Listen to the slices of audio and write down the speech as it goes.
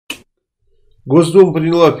Госдума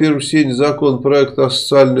приняла в первом чтении законопроект о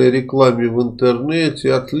социальной рекламе в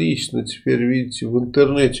интернете. Отлично, теперь, видите, в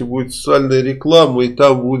интернете будет социальная реклама, и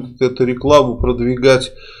там будет эту рекламу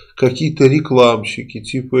продвигать какие-то рекламщики,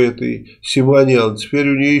 типа этой Симонян. Теперь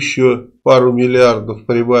у нее еще пару миллиардов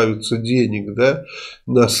прибавится денег, да,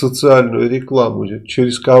 на социальную рекламу.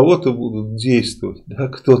 Через кого-то будут действовать, да?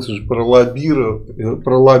 Кто-то же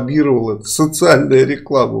пролоббировал это. Социальная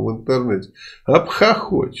реклама в интернете.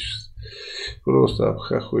 Обхохочешься. Просто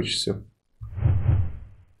обхохочешься.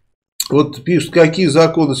 Вот пишут, какие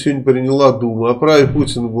законы сегодня приняла Дума. О праве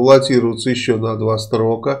Путина баллотироваться еще на 2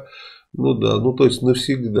 срока. Ну да, ну то есть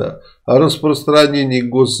навсегда. О распространении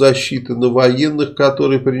госзащиты на военных,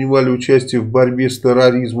 которые принимали участие в борьбе с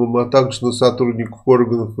терроризмом, а также на сотрудников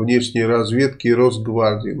органов внешней разведки и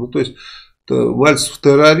Росгвардии. Ну то есть Мальцев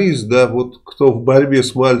террорист, да, вот кто в борьбе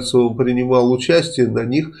с Мальцевым принимал участие, на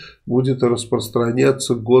них будет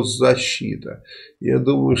распространяться госзащита. Я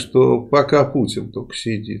думаю, что пока Путин только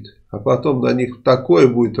сидит, а потом на них такое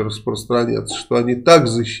будет распространяться, что они так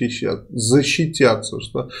защитятся,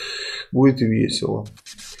 что будет весело.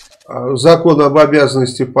 Закон об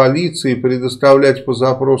обязанности полиции предоставлять по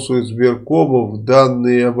запросу избиркомов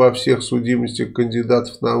данные обо всех судимостях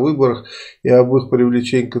кандидатов на выборах и об их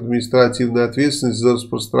привлечении к административной ответственности за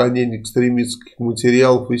распространение экстремистских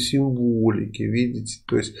материалов и символики. Видите,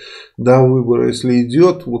 то есть до выбора, если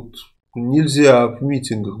идет, вот нельзя в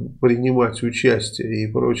митингах принимать участие и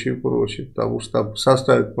прочее, прочее, потому что там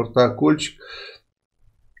составят протокольчик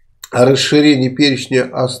о расширении перечня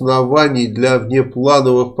оснований для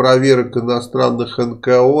внеплановых проверок иностранных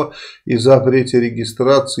НКО и запрете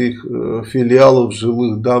регистрации их филиалов в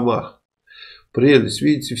жилых домах. Прелесть,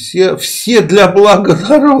 видите, все для блага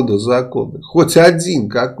народа законы. Хоть один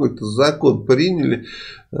какой-то закон приняли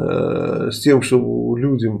с тем, чтобы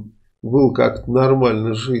людям было как-то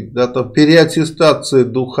нормально жить. Да, там переаттестация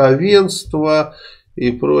духовенства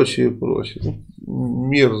и прочее, прочее.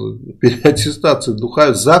 Мерзость. Переаттестация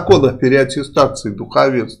духовенства. Закон о переаттестации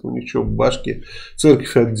духовенства. Ничего в башке.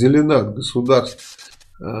 Церковь отделена от государства.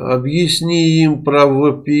 Объясни им про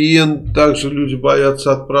VPN. Также люди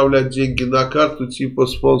боятся отправлять деньги на карту типа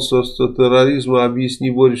спонсорства терроризма. Объясни,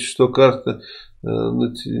 Борис, что карта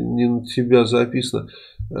не на тебя записана.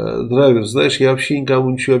 Драйвер, знаешь, я вообще никому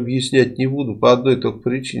ничего объяснять не буду. По одной только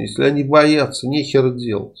причине. Если они боятся, нехер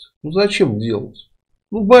делать. Ну зачем делать?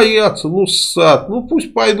 Ну боятся, ну ссат. Ну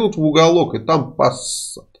пусть пойдут в уголок и там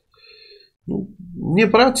поссат. Ну, мне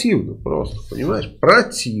противно просто, понимаешь?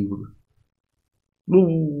 Противно.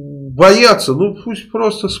 Ну боятся, ну пусть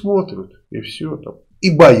просто смотрят. И все там. И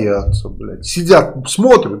боятся, блядь. Сидят,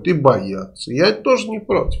 смотрят и боятся. Я тоже не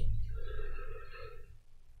против.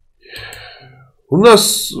 У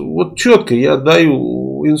нас вот четко я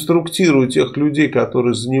даю, инструктирую тех людей,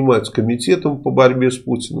 которые занимаются комитетом по борьбе с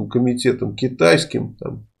Путиным, комитетом китайским,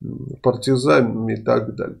 там, партизанами и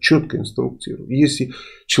так далее. Четко инструктирую. Если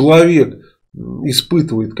человек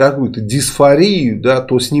испытывает какую-то дисфорию, да,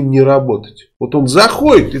 то с ним не работать. Вот он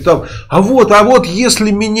заходит и там, а вот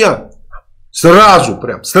если меня сразу,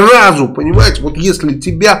 понимаете, вот если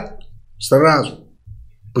тебя сразу.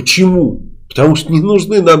 Почему? Потому что не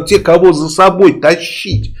нужны нам те, кого за собой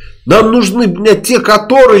тащить. Нам нужны, блядь, те,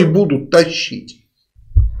 которые будут тащить.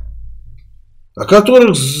 А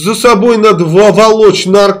которых за собой надо волочь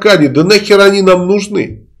на аркаде. Да нахер они нам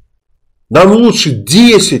нужны? Нам лучше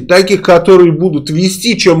 10 таких, которые будут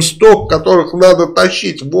вести, чем 100, которых надо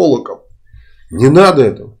тащить волоком. Не надо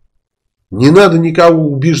этого. Не надо никого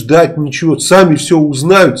убеждать, ничего. Сами все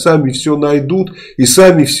узнают, сами все найдут и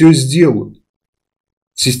сами все сделают.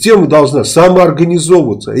 Система должна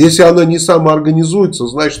самоорганизовываться. Если она не самоорганизуется,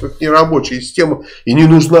 значит, это не рабочая система. И не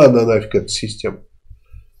нужна она нафиг, эта система.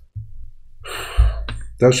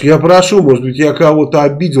 Так что я прошу, может быть, я кого-то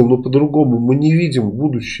обидел, но по-другому мы не видим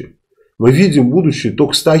будущее. Мы видим будущее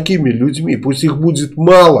только с такими людьми. Пусть их будет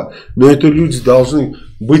мало, но это люди должны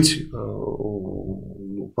быть,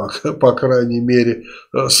 по крайней мере,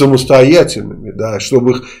 самостоятельными. Да,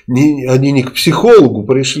 чтобы они не к психологу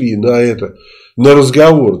пришли на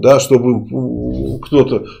разговор, да, чтобы им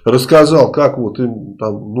кто-то рассказал, как вот им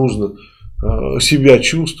там нужно себя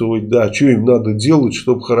чувствовать, да, что им надо делать,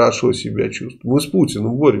 чтобы хорошо себя чувствовать. Мы с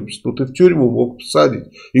Путиным боремся, тут и в тюрьму могут посадить,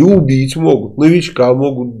 и убить могут, новичка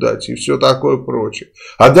могут дать, и все такое прочее.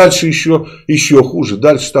 А дальше еще хуже,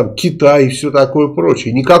 дальше там Китай и все такое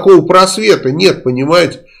прочее. Никакого просвета нет,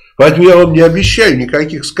 понимаете? Поэтому я вам не обещаю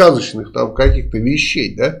никаких сказочных там каких-то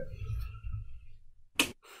вещей, да.